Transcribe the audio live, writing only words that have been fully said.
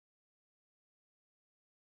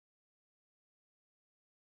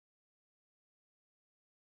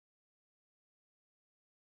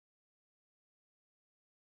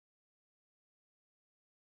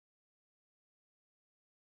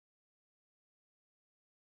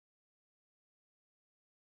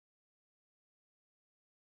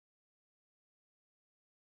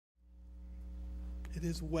It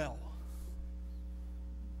is well.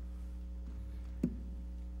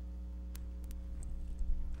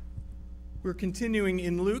 We're continuing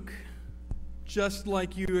in Luke, just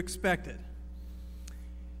like you expected.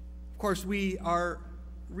 Of course, we are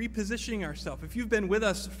repositioning ourselves. If you've been with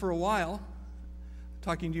us for a while,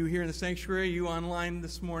 talking to you here in the sanctuary, you online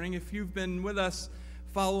this morning, if you've been with us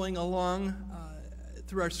following along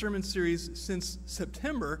through our sermon series since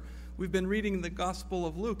September, we've been reading the Gospel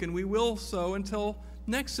of Luke, and we will so until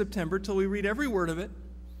next September, till we read every word of it.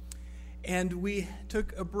 And we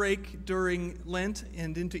took a break during Lent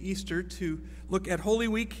and into Easter to look at Holy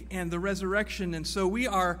Week and the resurrection. And so we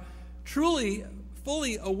are truly,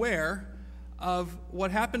 fully aware of what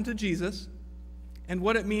happened to Jesus and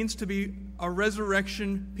what it means to be a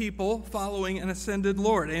resurrection people following an ascended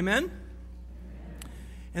Lord. Amen?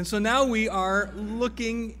 And so now we are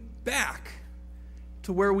looking back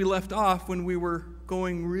to where we left off when we were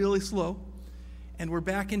going really slow. And we're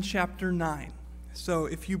back in chapter 9. So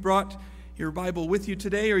if you brought your Bible with you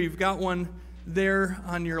today, or you've got one there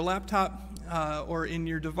on your laptop or in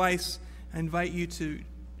your device, I invite you to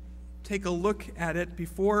take a look at it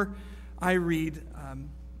before I read.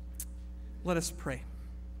 Let us pray.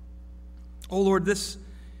 Oh Lord, this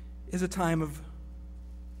is a time of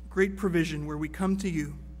great provision where we come to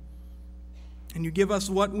you and you give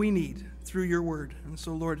us what we need through your word. And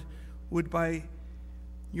so, Lord, would by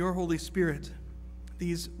your Holy Spirit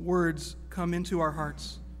these words come into our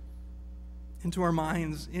hearts, into our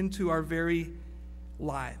minds, into our very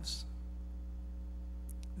lives.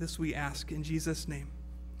 This we ask in Jesus' name.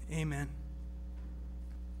 Amen.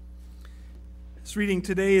 This reading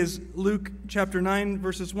today is Luke chapter 9,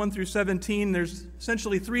 verses 1 through 17. There's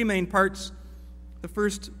essentially three main parts. The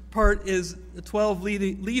first part is the 12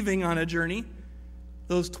 leaving on a journey.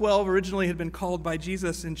 Those 12 originally had been called by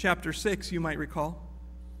Jesus in chapter 6, you might recall.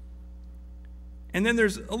 And then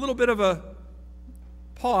there's a little bit of a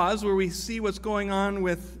pause where we see what's going on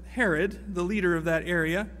with Herod, the leader of that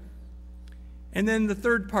area. And then the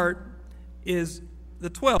third part is the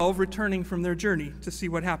 12 returning from their journey to see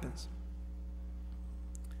what happens.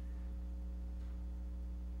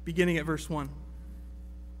 Beginning at verse 1.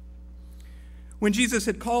 When Jesus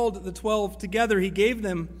had called the 12 together, he gave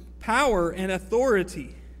them power and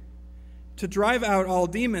authority to drive out all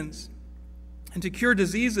demons and to cure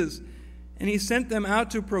diseases. And he sent them out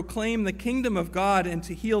to proclaim the kingdom of God and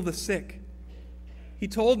to heal the sick. He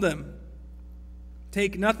told them,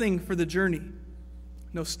 "Take nothing for the journey,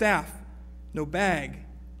 no staff, no bag,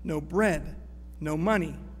 no bread, no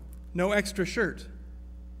money, no extra shirt.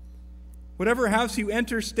 Whatever house you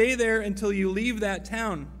enter, stay there until you leave that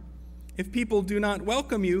town. If people do not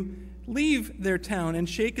welcome you, leave their town and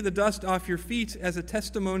shake the dust off your feet as a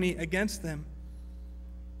testimony against them."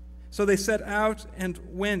 So they set out and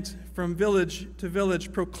went from village to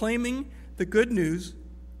village, proclaiming the good news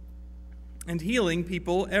and healing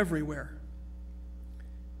people everywhere.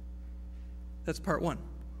 That's part 1.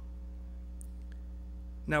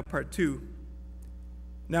 Now part 2.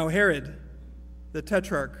 Now Herod, the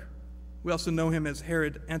Tetrarch, we also know him as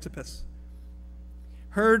Herod Antipas,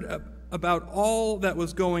 heard about all that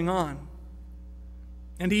was going on,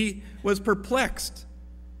 and he was perplexed,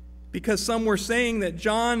 because some were saying that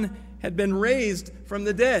John had been raised from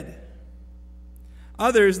the dead,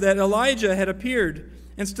 others that Elijah had appeared,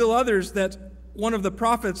 and still others that one of the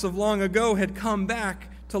prophets of long ago had come back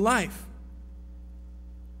to life.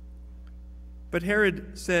 But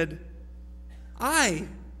Herod said, "I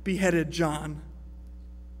beheaded John.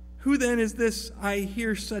 Who then is this I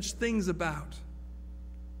hear such things about?"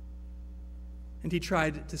 And he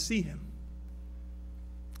tried to see him.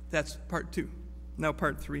 That's part 2. Now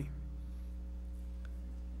part 3.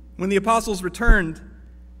 When the apostles returned,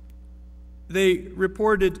 they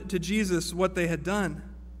reported to Jesus what they had done.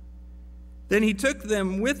 Then he took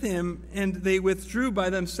them with him, and they withdrew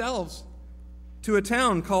by themselves to a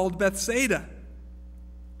town called Bethsaida.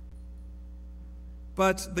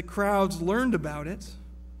 But the crowds learned about it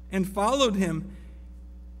and followed him.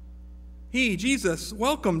 He, Jesus,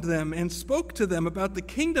 welcomed them and spoke to them about the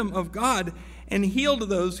kingdom of God and healed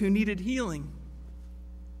those who needed healing.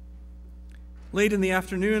 Late in the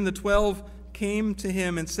afternoon, the 12 came to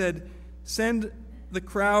him and said, "Send the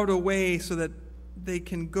crowd away so that they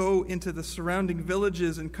can go into the surrounding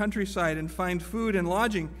villages and countryside and find food and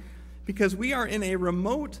lodging, because we are in a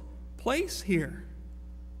remote place here."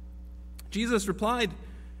 Jesus replied,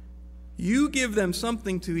 "You give them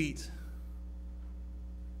something to eat."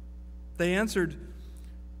 They answered,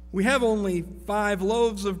 "We have only 5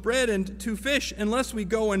 loaves of bread and 2 fish, unless we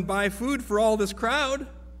go and buy food for all this crowd."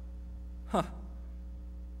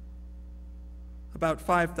 About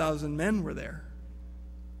 5,000 men were there.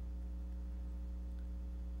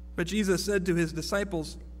 But Jesus said to his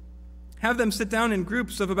disciples, "Have them sit down in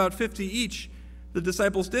groups of about 50 each." The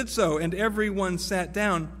disciples did so, and everyone sat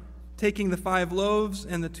down, taking the 5 loaves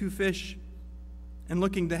and the 2 fish. And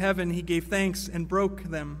looking to heaven, he gave thanks and broke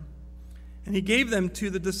them. And he gave them to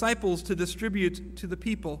the disciples to distribute to the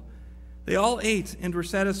people. They all ate and were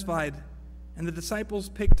satisfied. And the disciples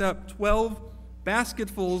picked up 12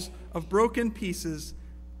 basketfuls of broken pieces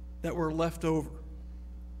that were left over.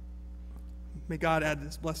 May God add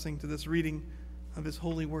this blessing to this reading of his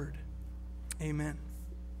holy word. Amen.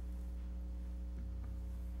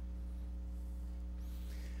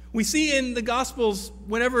 We see in the Gospels,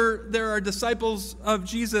 whenever there are disciples of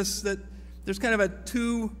Jesus, that there's kind of a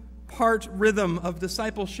 2-part rhythm of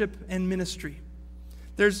discipleship and ministry.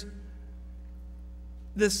 There's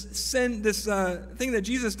this thing that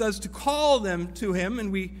Jesus does to call them to him,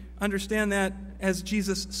 and we understand that as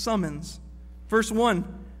Jesus summons. Verse 1,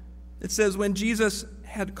 it says, "When Jesus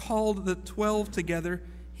had called the 12 together,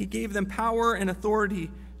 he gave them power and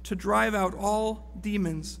authority to drive out all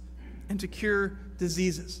demons and to cure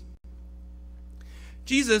diseases."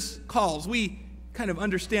 Jesus calls. We kind of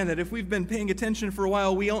understand that. If we've been paying attention for a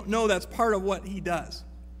while, we don't know that's part of what he does.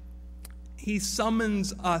 He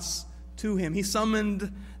summons us to him. He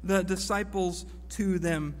summoned the disciples to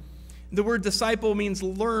them. The word disciple means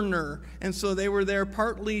learner, and so they were there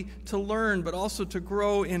partly to learn, but also to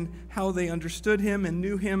grow in how they understood him and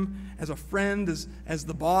knew him as a friend, as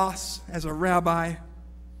the boss, as a rabbi.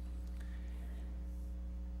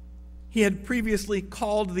 He had previously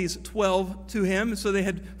called these 12 to him, so they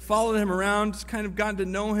had followed him around, kind of gotten to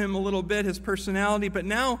know him a little bit, his personality, but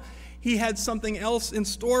now he had something else in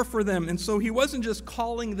store for them. And so he wasn't just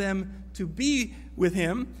calling them to be with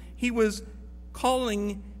him, he was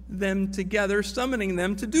calling them together, summoning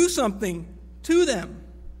them to do something to them,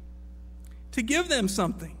 to give them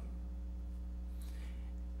something.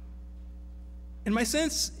 And my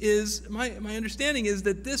sense is, my understanding is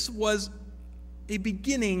that this was a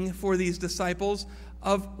beginning for these disciples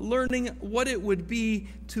of learning what it would be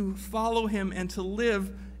to follow him and to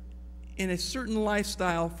live in a certain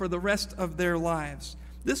lifestyle for the rest of their lives.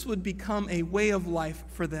 This would become a way of life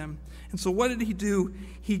for them. And so what did he do?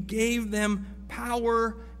 He gave them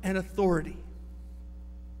power and authority.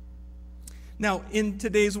 Now, in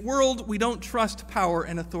today's world, we don't trust power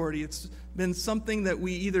and authority. It's been something that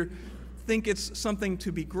we either think it's something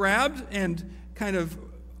to be grabbed and kind of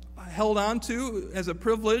held on to as a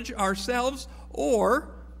privilege ourselves, or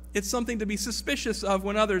it's something to be suspicious of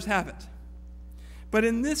when others have it. But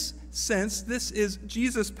in this sense, this is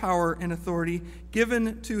Jesus' power and authority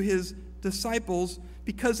given to his disciples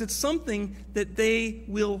because it's something that they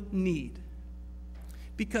will need.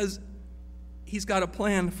 Because he's got a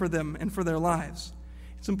plan for them and for their lives.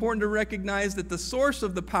 It's important to recognize that the source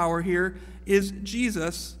of the power here is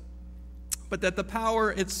Jesus, but that the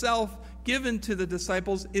power itself given to the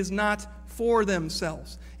disciples is not for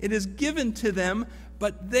themselves. It is given to them,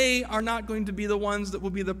 but they are not going to be the ones that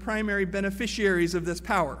will be the primary beneficiaries of this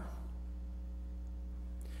power.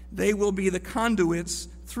 They will be the conduits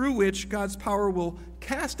through which God's power will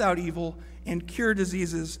cast out evil and cure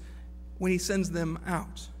diseases when he sends them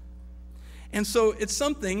out. And so it's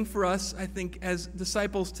something for us, I think, as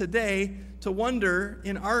disciples today to wonder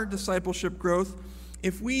in our discipleship growth,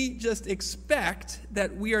 if we just expect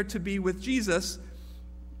that we are to be with Jesus,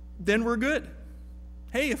 then we're good.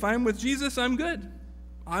 Hey, if I'm with Jesus, I'm good.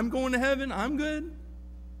 I'm going to heaven, I'm good.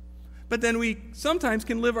 But then we sometimes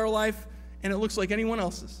can live our life and it looks like anyone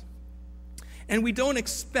else's. And we don't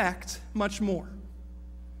expect much more.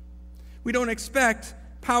 We don't expect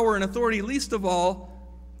power and authority, least of all,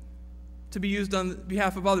 to be used on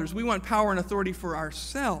behalf of others. We want power and authority for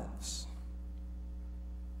ourselves.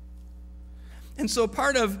 And so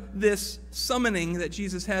part of this summoning that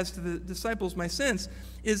Jesus has to the disciples, my sense,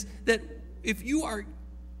 is that if you are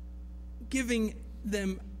giving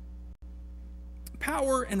them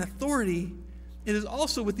power and authority, it is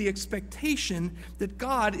also with the expectation that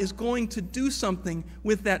God is going to do something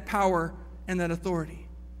with that power and that authority.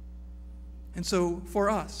 And so for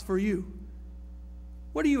us, for you,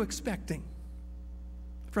 what are you expecting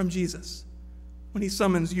from Jesus when he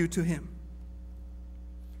summons you to him?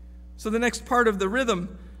 So the next part of the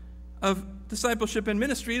rhythm of discipleship and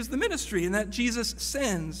ministry is the ministry, and that Jesus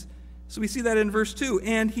sends. So we see that in verse 2.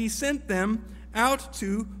 And he sent them out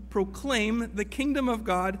to proclaim the kingdom of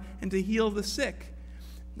God and to heal the sick.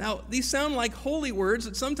 Now, these sound like holy words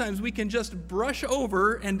that sometimes we can just brush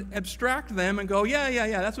over and abstract them and go, yeah,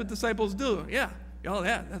 that's what disciples do.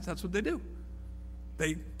 That's what they do.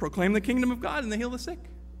 They proclaim the kingdom of God and they heal the sick.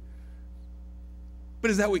 But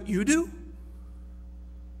is that what you do?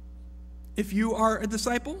 if you are a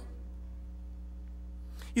disciple?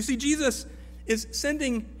 You see, Jesus is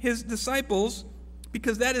sending his disciples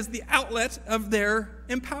because that is the outlet of their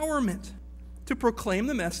empowerment to proclaim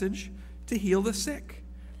the message, to heal the sick.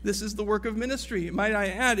 This is the work of ministry. Might I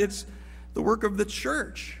add, it's the work of the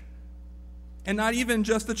church, and not even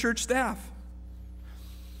just the church staff.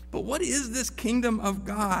 But what is this kingdom of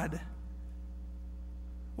God?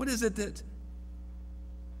 What is it that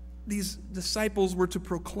these disciples were to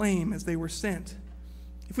proclaim as they were sent?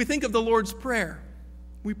 If we think of the Lord's Prayer,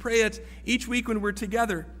 we pray it each week when we're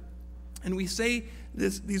together, and we say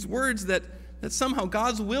these words that somehow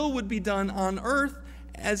God's will would be done on earth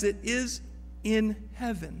as it is in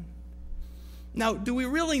heaven. Now, do we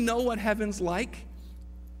really know what heaven's like?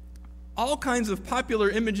 All kinds of popular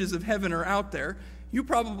images of heaven are out there. You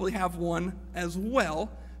probably have one as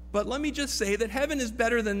well, but let me just say that heaven is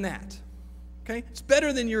better than that. Okay? It's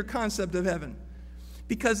better than your concept of heaven,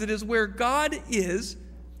 because it is where God is.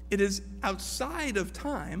 It is outside of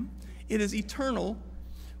time. It is eternal.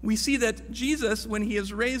 We see that Jesus, when he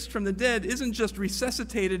is raised from the dead, isn't just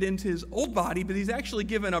resuscitated into his old body, but he's actually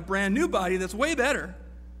given a brand new body that's way better.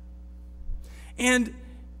 And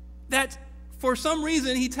that, for some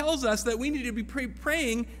reason, he tells us that we need to be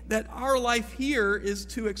praying that our life here is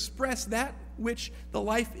to express that which the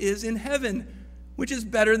life is in heaven, which is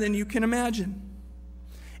better than you can imagine.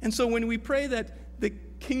 And so when we pray that the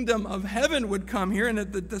kingdom of heaven would come here, and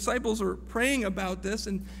that the disciples are praying about this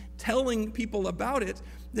and telling people about it,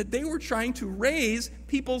 that they were trying to raise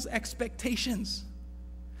people's expectations,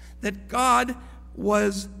 that God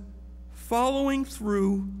was following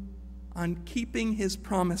through on keeping his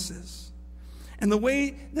promises. And the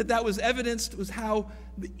way that was evidenced was how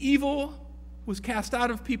the evil was cast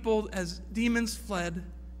out of people as demons fled,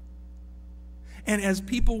 and as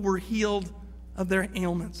people were healed of their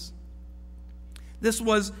ailments. This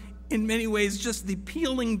was, in many ways, just the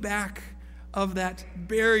peeling back of that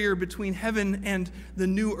barrier between heaven and the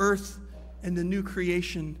new earth and the new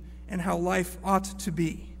creation, and how life ought to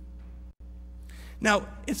be. Now,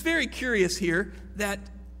 it's very curious here that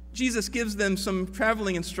Jesus gives them some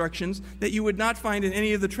traveling instructions that you would not find in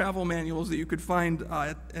any of the travel manuals that you could find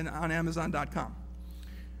on Amazon.com.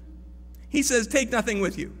 He says, take nothing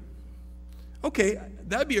with you. Okay,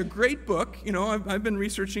 that'd be a great book. You know, I've been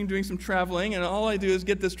researching, doing some traveling, and all I do is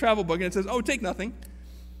get this travel book, and it says, oh, take nothing.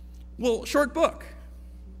 Well, short book.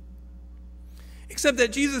 Except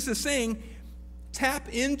that Jesus is saying, tap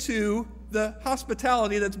into the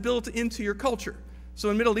hospitality that's built into your culture. So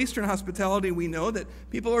in Middle Eastern hospitality, we know that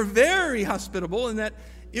people are very hospitable, and that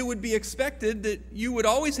it would be expected that you would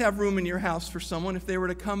always have room in your house for someone if they were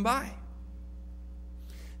to come by.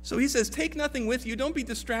 So he says, take nothing with you. Don't be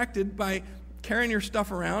distracted by carrying your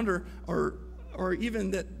stuff around, or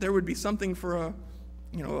even that there would be something for a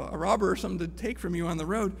robber or something to take from you on the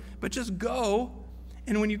road. But just go,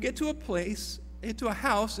 and when you get to a place, into a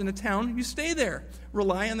house in a town, you stay there.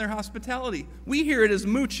 Rely on their hospitality. We hear it as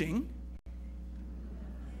mooching.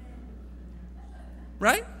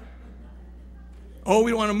 Right? Oh,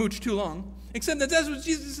 we don't want to mooch too long. Except that that's what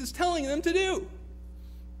Jesus is telling them to do.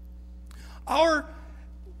 Our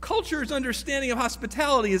culture's understanding of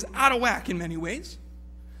hospitality is out of whack in many ways.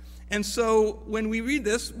 And so when we read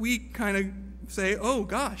this, we kind of say, oh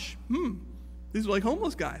gosh, these are like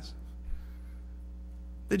homeless guys.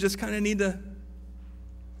 They just kind of need to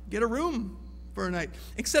get a room for a night.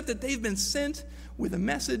 Except that they've been sent with a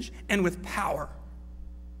message and with power.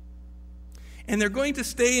 And they're going to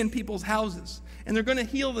stay in people's houses, and they're going to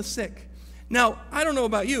heal the sick. Now, I don't know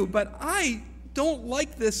about you, but I don't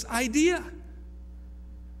like this idea.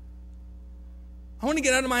 I want to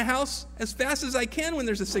get out of my house as fast as I can when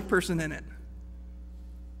there's a sick person in it,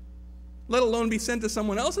 let alone be sent to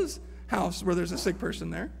someone else's house where there's a sick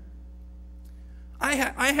person there. I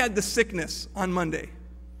had the sickness on Monday,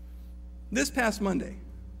 this past Monday.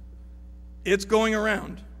 It's going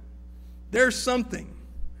around. There's something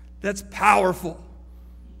that's powerful,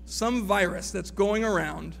 some virus that's going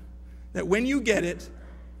around, that when you get it,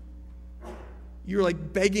 you're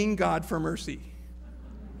like begging God for mercy,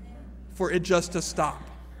 for it just to stop.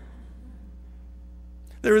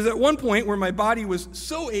 There was at one point where my body was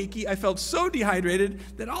so achy, I felt so dehydrated,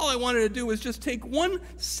 that all I wanted to do was just take one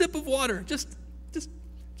sip of water, just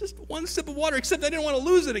one sip of water, except I didn't want to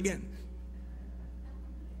lose it again.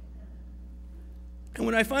 And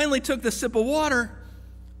when I finally took the sip of water,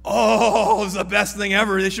 oh, it was the best thing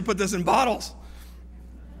ever. They should put this in bottles.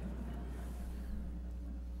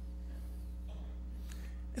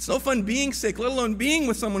 It's no fun being sick, let alone being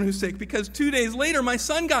with someone who's sick, because 2 days later, my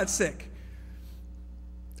son got sick.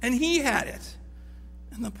 And he had it.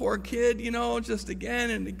 And the poor kid, just again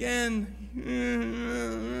and again,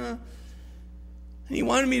 And he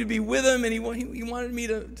wanted me to be with him, and he wanted me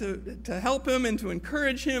to help him and to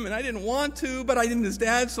encourage him, and I didn't want to, but I didn't his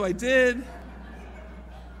dad, so I did.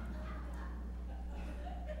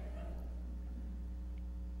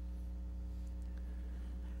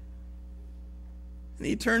 And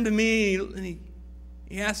he turned to me, and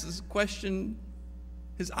he asked this question,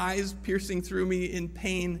 his eyes piercing through me in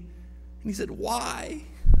pain, and he said, "Why?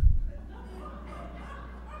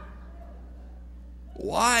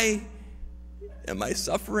 Why am I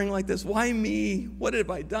suffering like this? Why me? What have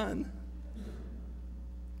I done?"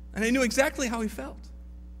 And I knew exactly how he felt.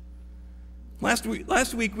 Last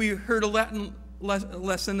week we heard a Latin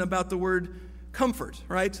lesson about the word comfort,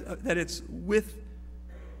 right? That it's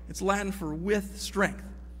Latin for with strength.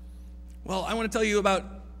 Well, I want to tell you about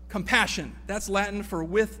compassion. That's Latin for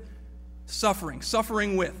with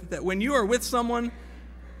suffering with. That when you are with someone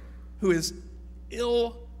who is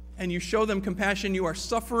ill and you show them compassion, you are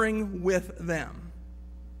suffering with them.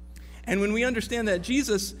 And when we understand that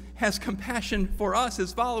Jesus has compassion for us,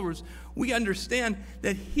 his followers, we understand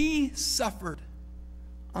that he suffered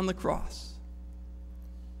on the cross.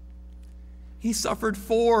 He suffered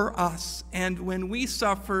for us, and when we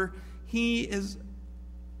suffer, he is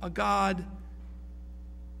a God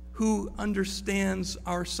who understands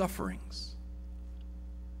our sufferings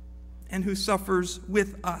and who suffers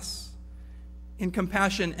with us in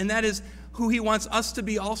compassion. And that is who he wants us to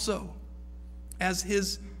be also, as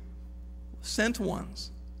his sent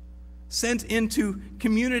ones, sent into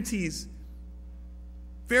communities,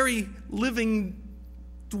 very living,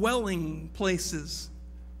 dwelling places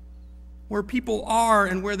where people are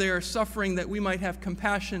and where they are suffering, that we might have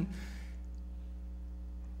compassion,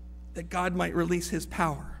 that God might release his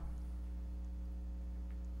power.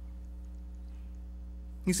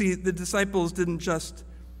 You see, the disciples didn't just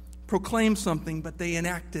proclaim something, but they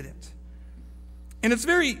enacted it. And it's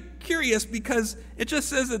very curious because it just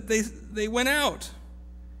says that they went out,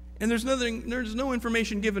 and there's no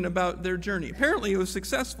information given about their journey. Apparently it was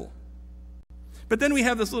successful. But then we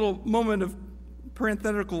have this little moment of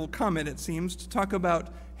parenthetical comment, it seems, to talk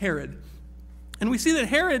about Herod. And we see that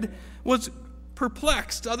Herod was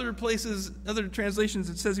perplexed. Other translations,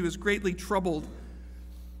 it says he was greatly troubled.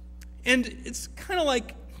 And it's kind of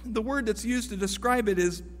like the word that's used to describe it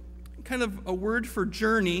is kind of a word for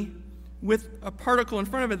journey with a particle in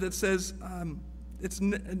front of it that says it's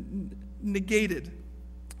negated.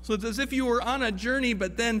 So it's as if you were on a journey,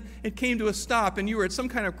 but then it came to a stop, and you were at some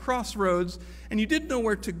kind of crossroads, and you didn't know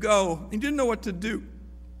where to go, and you didn't know what to do,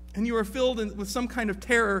 and you were filled with some kind of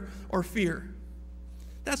terror or fear.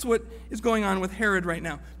 That's what is going on with Herod right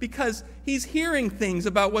now, because he's hearing things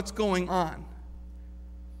about what's going on.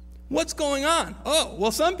 What's going on? Oh,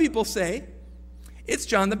 well, some people say it's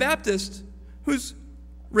John the Baptist who's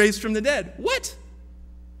raised from the dead. What?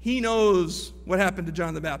 He knows what happened to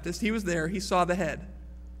John the Baptist. He was there. He saw the head.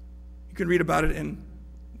 You can read about it in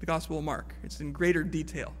the Gospel of Mark. It's in greater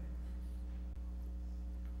detail.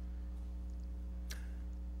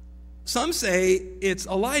 Some say it's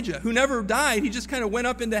Elijah, who never died. He just kind of went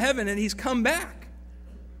up into heaven and he's come back.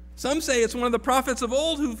 Some say it's one of the prophets of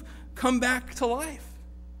old who've come back to life.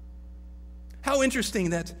 How interesting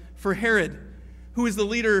that for Herod, who is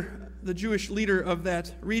the Jewish leader of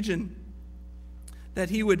that region, that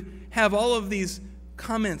he would have all of these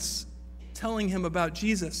comments telling him about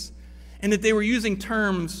Jesus, and that they were using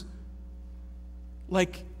terms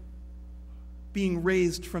like being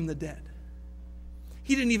raised from the dead.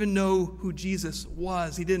 He didn't even know who Jesus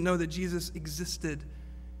was. He didn't know that Jesus existed,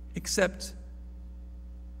 except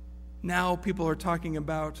now people are talking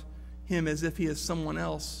about him as if he is someone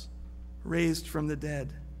else raised from the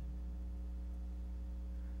dead.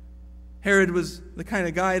 Herod was the kind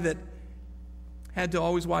of guy that had to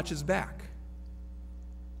always watch his back.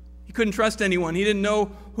 He couldn't trust anyone. He didn't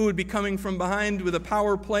know who would be coming from behind with a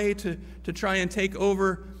power play to try and take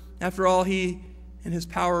over. After all, he and his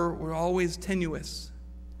power were always tenuous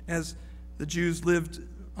as the Jews lived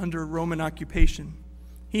under Roman occupation.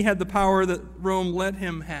 He had the power that Rome let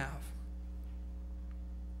him have.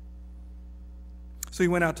 So he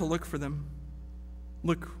went out to look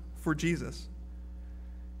for Jesus.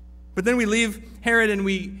 But then we leave Herod and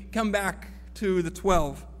we come back to the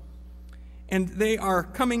 12. And they are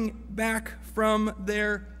coming back from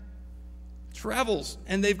their travels,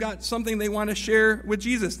 and they've got something they want to share with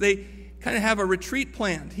Jesus. They kind of have a retreat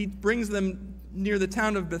planned. He brings them near the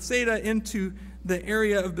town of Bethsaida into the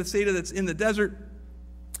area of Bethsaida that's in the desert,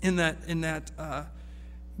 in that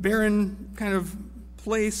barren kind of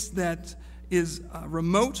place that is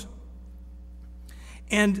remote.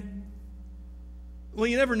 And, well,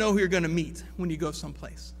 you never know who you're going to meet when you go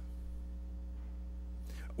someplace.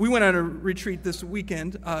 We went on a retreat this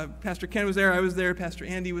weekend. Pastor Ken was there, I was there, Pastor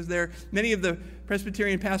Andy was there. Many of the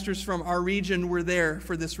Presbyterian pastors from our region were there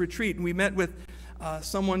for this retreat, and we met with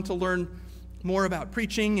someone to learn more about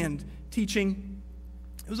preaching and teaching.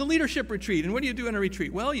 It was a leadership retreat, and what do you do in a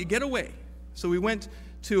retreat? Well, you get away. So we went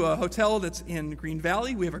to a hotel that's in Green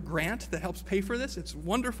Valley. We have a grant that helps pay for this. It's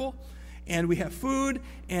wonderful, and we have food.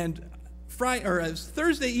 And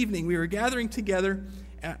Thursday evening, we were gathering together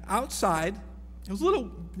outside. It was a little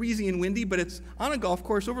breezy and windy, but it's on a golf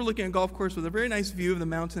course, overlooking a golf course with a very nice view of the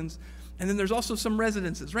mountains. And then there's also some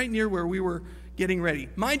residences right near where we were getting ready.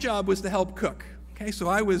 My job was to help cook. Okay, so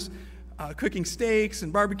I was cooking steaks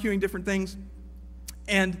and barbecuing different things.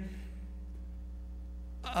 And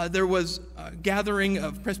there was a gathering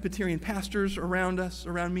of Presbyterian pastors around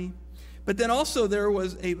me. But then also there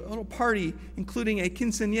was a little party, including a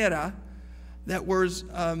quinceañera, that was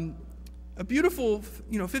a beautiful,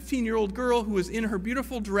 15-year-old girl who was in her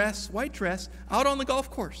beautiful dress, white dress, out on the golf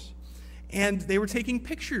course. And they were taking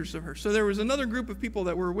pictures of her. So there was another group of people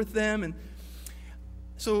that were with them. And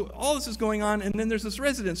so all this is going on. And then there's this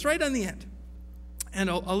residence right on the end. And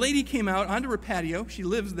a lady came out onto her patio. She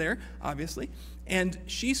lives there, obviously. And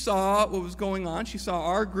she saw what was going on. She saw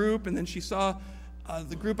our group, and then she saw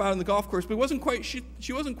the group out on the golf course. But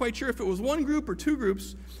she wasn't quite sure if it was one group or two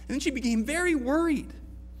groups. And then she became very worried.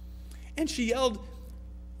 And she yelled,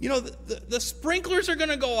 the sprinklers are going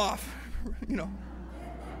to go off.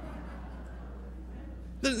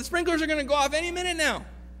 The sprinklers are going to go off any minute now.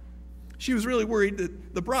 She was really worried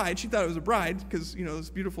that the bride, she thought it was a bride because, this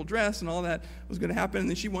beautiful dress and all that was going to happen. And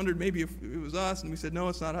then she wondered maybe if it was us. And we said, no,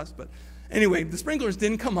 it's not us. But anyway, the sprinklers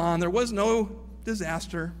didn't come on. There was no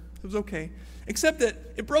disaster. It was okay. Except that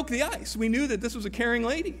it broke the ice. We knew that this was a caring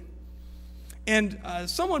lady. And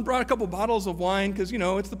someone brought a couple bottles of wine because,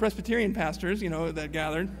 it's the Presbyterian pastors, that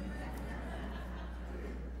gathered.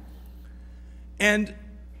 And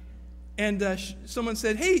someone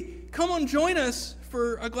said, hey, come on, join us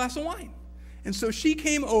for a glass of wine. And so she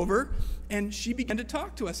came over and she began to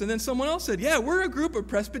talk to us. And then someone else said, yeah, we're a group of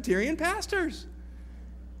Presbyterian pastors.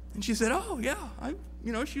 And she said, oh, yeah.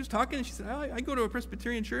 She was talking and she said, I go to a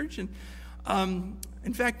Presbyterian church. And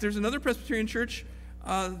in fact, there's another Presbyterian church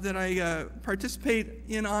that I participate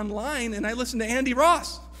in online, and I listen to Andy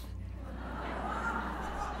Ross.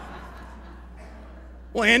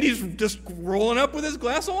 Well, Andy's just rolling up with his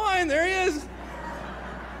glass of wine. There he is.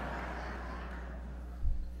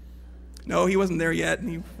 No, he wasn't there yet, and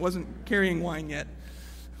he wasn't carrying wine yet.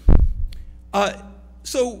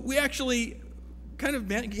 So we actually kind of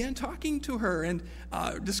began talking to her and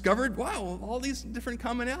discovered, wow, all these different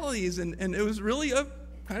commonalities, and it was really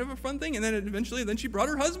kind of a fun thing. And then eventually she brought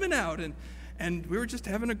her husband out, and we were just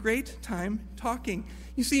having a great time talking.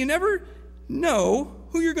 You see, you never know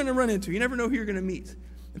who you're going to run into. You never know who you're going to meet.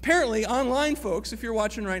 Apparently, online folks, if you're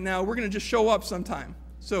watching right now, we're going to just show up sometime.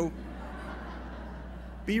 So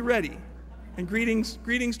be ready. And greetings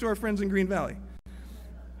to our friends in Green Valley.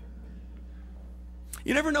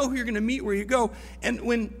 You never know who you're going to meet where you go. And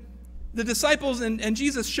when the disciples and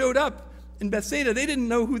Jesus showed up in Bethsaida, they didn't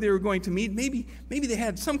know who they were going to meet. Maybe they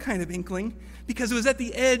had some kind of inkling because it was at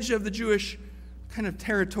the edge of the Jewish kind of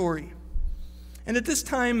territory. And at this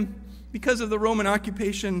time, because of the Roman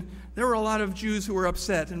occupation, there were a lot of Jews who were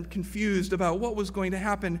upset and confused about what was going to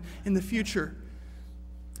happen in the future.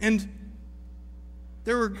 And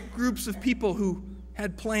there were groups of people who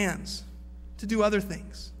had plans to do other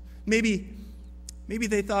things. Maybe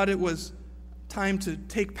they thought it was time to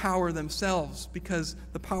take power themselves because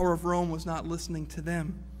the power of Rome was not listening to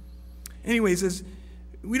them. Anyways,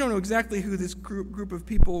 we don't know exactly who this group of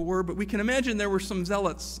people were, but we can imagine there were some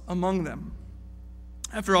zealots among them.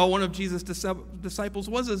 After all, one of Jesus' disciples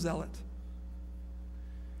was a zealot.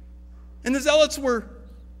 And the zealots were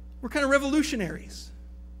kind of revolutionaries.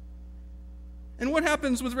 And what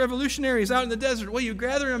happens with revolutionaries out in the desert? Well, you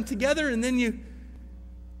gather them together and then you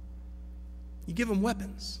give them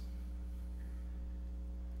weapons.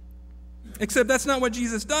 Except that's not what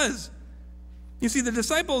Jesus does. You see, the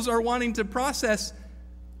disciples are wanting to process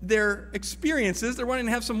their experiences. They're wanting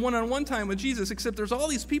to have some one-on-one time with Jesus, except there's all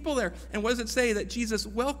these people there. And what does it say? That Jesus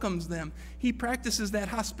welcomes them. He practices that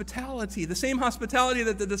hospitality, the same hospitality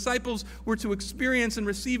that the disciples were to experience and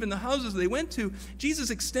receive in the houses they went to. Jesus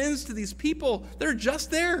extends to these people. They're just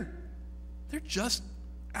there. They're just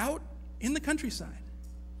out in the countryside.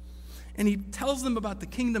 And he tells them about the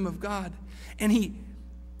kingdom of God. And he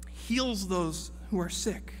heals those who are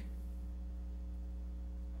sick.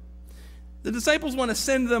 The disciples want to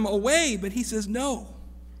send them away, but he says, no.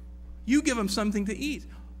 You give them something to eat.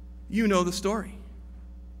 You know the story.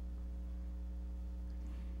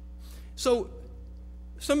 So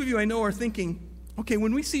some of you I know are thinking, okay,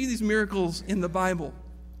 when we see these miracles in the Bible,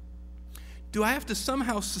 do I have to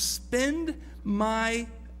somehow suspend my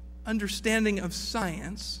understanding of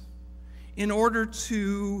science in order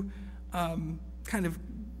to kind of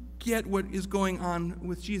get what is going on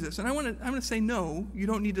with Jesus? And I'm going to say no, you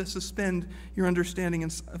don't need to suspend your understanding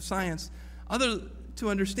of science other to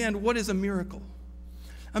understand what is a miracle.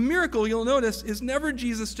 A miracle, you'll notice, is never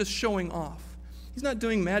Jesus just showing off. He's not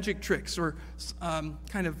doing magic tricks or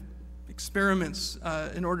kind of experiments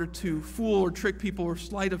in order to fool or trick people or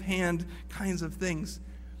sleight of hand kinds of things.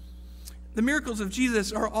 The miracles of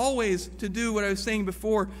Jesus are always to do what I was saying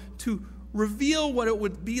before, to reveal what it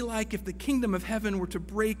would be like if the kingdom of heaven were to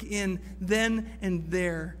break in then and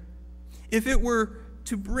there. If it were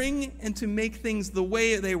to bring and to make things the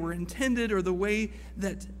way they were intended or the way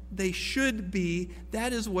that they should be,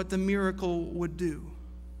 that is what the miracle would do.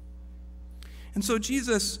 And so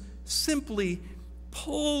Jesus simply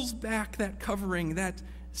pulls back that covering, that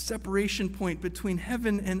separation point between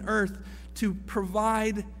heaven and earth to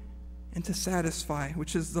provide and to satisfy,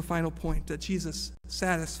 which is the final point, that Jesus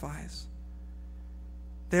satisfies.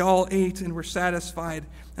 They all ate and were satisfied,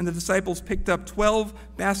 and the disciples picked up 12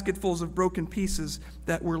 basketfuls of broken pieces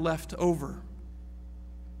that were left over.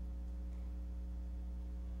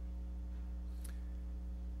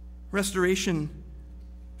 Restoration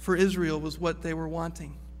for Israel was what they were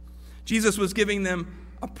wanting. Jesus was giving them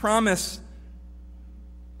a promise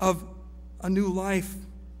of a new life,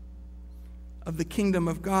 of the kingdom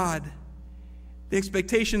of God. The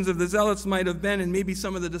expectations of the zealots might have been, and maybe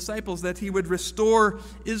some of the disciples, that he would restore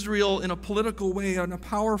Israel in a political way, in a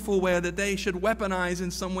powerful way, that they should weaponize in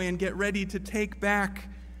some way and get ready to take back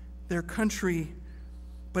their country.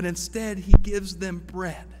 But instead, he gives them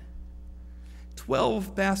bread.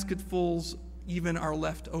 12 basketfuls even are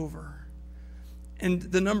left over. And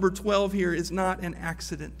the number 12 here is not an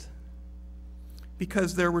accident.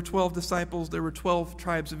 Because there were 12 disciples, there were 12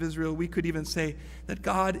 tribes of Israel. We could even say that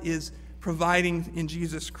God is providing in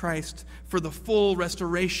Jesus Christ for the full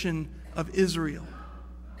restoration of Israel.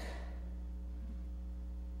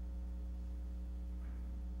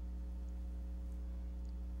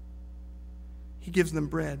 He gives them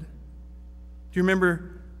bread. Do you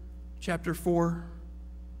remember chapter 4?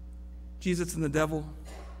 Jesus and the devil.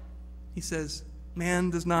 He says,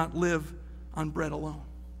 man does not live on bread alone.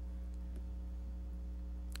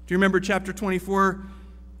 Do you remember chapter 24?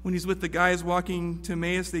 When he's with the guys walking to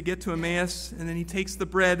Emmaus, they get to Emmaus, and then he takes the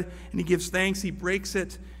bread and he gives thanks. He breaks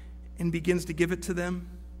it and begins to give it to them,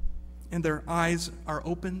 and their eyes are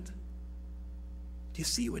opened. Do you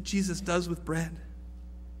see what Jesus does with bread?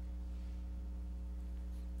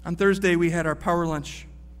 On Thursday, we had our Power Lunch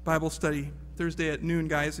Bible study. Thursday at noon,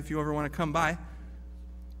 guys, if you ever want to come by.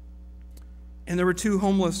 And there were 2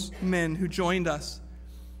 homeless men who joined us.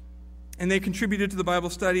 And they contributed to the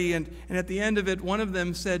Bible study, and at the end of it, one of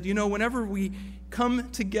them said, you know, whenever we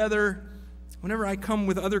come together, whenever I come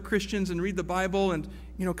with other Christians and read the Bible, and,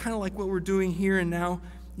 you know, kind of like what we're doing here and now,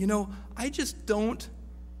 you know, I just don't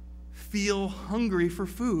feel hungry for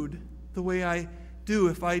food the way I do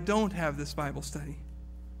if I don't have this Bible study.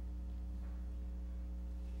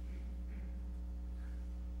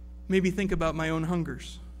 Maybe think about my own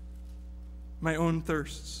hungers, my own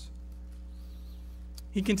thirsts.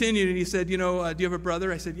 He continued and he said, you know, do you have a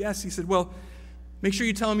brother? I said, yes. He said, well, make sure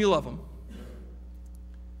you tell him you love him.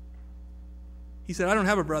 He said, I don't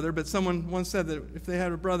have a brother, but someone once said that if they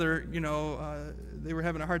had a brother, you know, they were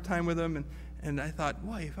having a hard time with him. And I thought,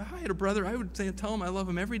 why, if I had a brother, I would tell him I love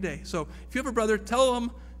him every day. So if you have a brother, tell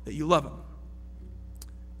him that you love him.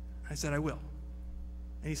 I said, I will.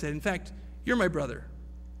 And he said, in fact, you're my brother.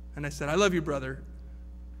 And I said, I love you, brother.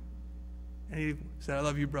 And he said, I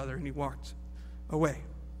love you, brother. And he walked away.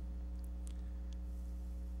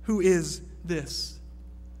 Who is this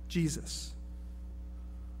Jesus?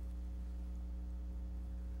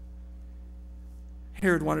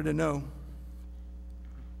 Herod wanted to know.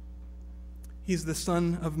 He's the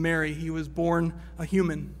son of Mary. He was born a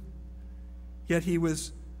human, yet he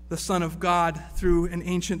was the Son of God through an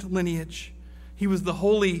ancient lineage. He was the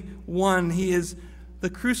Holy One. He is the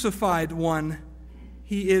crucified one.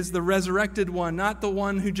 He is the resurrected one, not the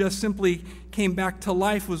one who just simply came back to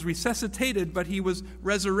life, was resuscitated, but he was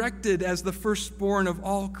resurrected as the firstborn of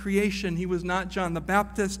all creation. He was not John the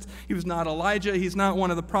Baptist. He was not Elijah. He's not one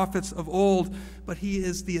of the prophets of old, but he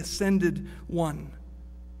is the ascended one.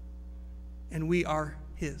 And we are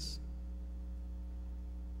his.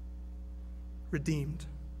 Redeemed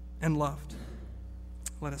and loved.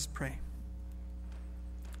 Let us pray.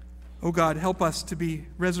 Oh God, help us to be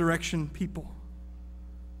resurrection people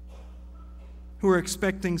who are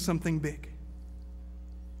expecting something big.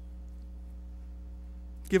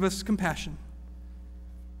 Give us compassion.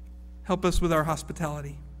 Help us with our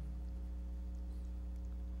hospitality.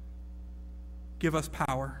 Give us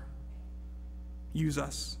power. Use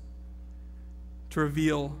us to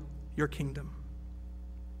reveal your kingdom.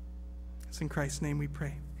 It's in Christ's name we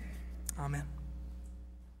pray. Amen.